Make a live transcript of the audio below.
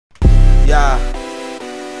Yeah.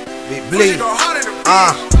 Big Bleet.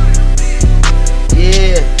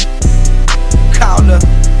 Yeah. Call her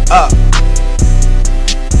up.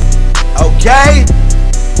 Okay.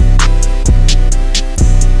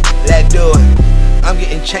 Let's do it. I'm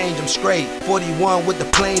getting change, I'm straight. 41 with the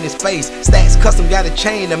plainest face. Stacks custom, got a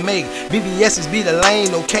chain to make. BBS's be the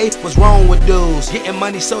lane, okay? What's wrong with dudes? Getting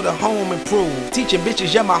money so the home improve. Teaching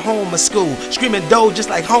bitches, yeah, my home is school. Screaming dough just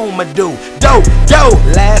like Homer do. Dough.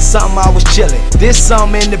 Last summer I was chillin'. This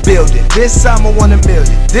summer in the building. This summer 1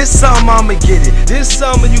 million. This summer I'ma get it. This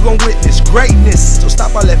summer you gon' witness greatness. So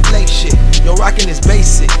stop all that flake shit. Yo, rockin' is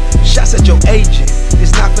basic. Shots at your agent.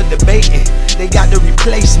 It's not for debating. They got the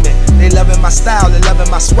replacement. They loving my style, they loving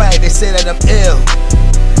my swag. They say that I'm ill.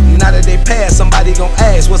 Now that they pass, somebody gon'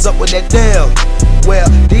 ask what's up with that deal. Well,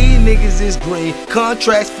 these niggas is green,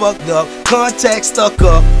 contracts fucked up, contacts stuck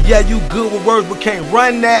up. Yeah, you good with words, but can't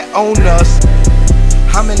run that on us.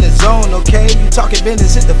 I'm in the zone, okay? You talking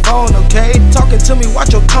business, hit the phone, okay? Talking to me,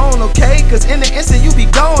 watch your tone, okay? Cause in the instant you be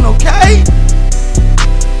gone, okay?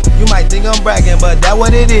 You might think I'm bragging, but that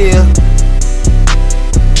what it is.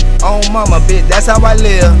 On mama, bitch, that's how I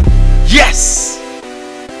live. Yes!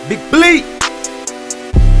 Big Bleet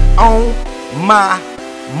on my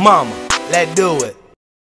mama. Let's do it.